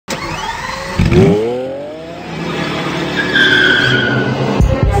Hey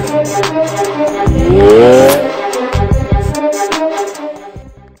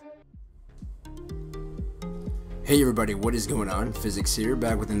everybody, what is going on? Physics here,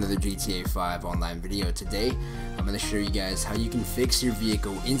 back with another GTA 5 online video. Today, I'm going to show you guys how you can fix your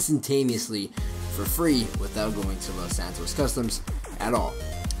vehicle instantaneously for free without going to Los Santos Customs at all.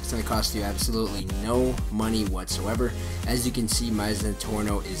 It's going to cost you absolutely no money whatsoever. As you can see, my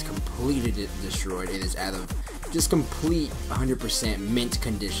Zentorno is completely destroyed. It is out of just complete 100% mint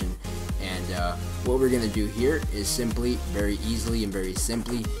condition. And what we're going to do here is simply, very easily and very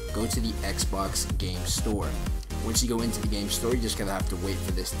simply, go to the Xbox game store. Once you go into the game store, you just gotta have to wait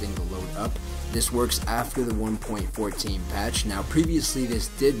for this thing to load up. This works after the 1.14 patch. Now, previously this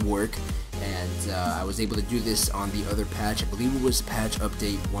did work, and I was able to do this on the other patch. I believe it was patch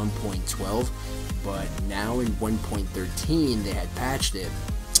update 1.12, but now in 1.13 they had patched it,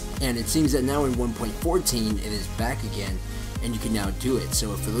 and it seems that now in 1.14 it is back again, and you can now do it.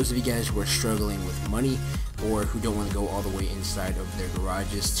 So for those of you guys who are struggling with money, or who don't want to go all the way inside of their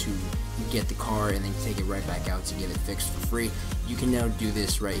garages to get the car and then take it right back out to get it fixed for free, you can now do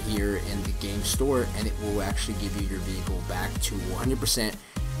this right here in the game store, and it will actually give you your vehicle back to 100%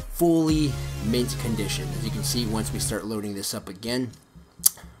 fully mint condition. As you can see, once we start loading this up again,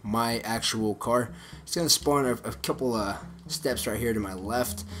 my actual car, it's going to spawn a couple steps right here to my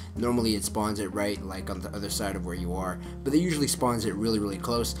left. Normally it spawns it right like on the other side of where you are, but it usually spawns it really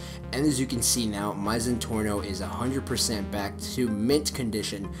close. And as you can see now, my Zentorno is 100% back to mint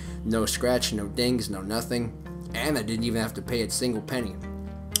condition. No scratch, no dings, no nothing, and I didn't even have to pay a single penny.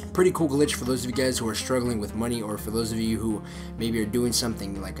 Pretty cool glitch for those of you guys who are struggling with money, or for those of you who maybe are doing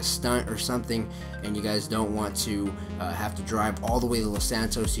something like a stunt or something and you guys don't want to have to drive all the way to Los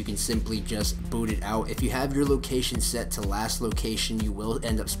Santos. You can simply just boot it out. If you have your location set to last location, you will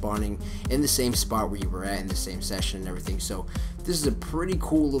end up spawning in the same spot where you were at in the same session and everything. So this is a pretty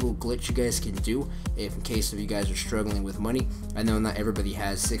cool little glitch you guys can do if in case of you guys are struggling with money. I know not everybody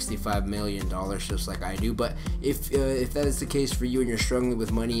has $65 million just like I do, but if that is the case for you and you're struggling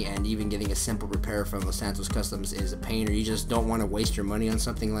with money, and even getting a simple repair from Los Santos Customs is a pain, or you just don't want to waste your money on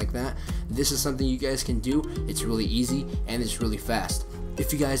something like that, this is something you guys can do. It's really easy and it's really fast.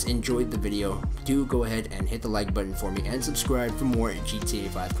 If you guys enjoyed the video, do go ahead and hit the like button for me and subscribe for more GTA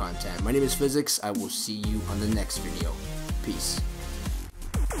 5 content. My name is Physics. I will see you on the next video. Peace.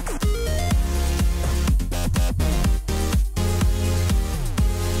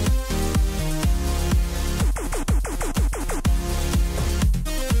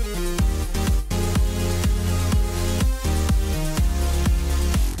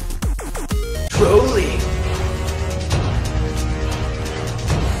 Trolling.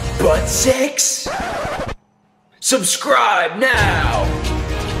 But 6? Subscribe now!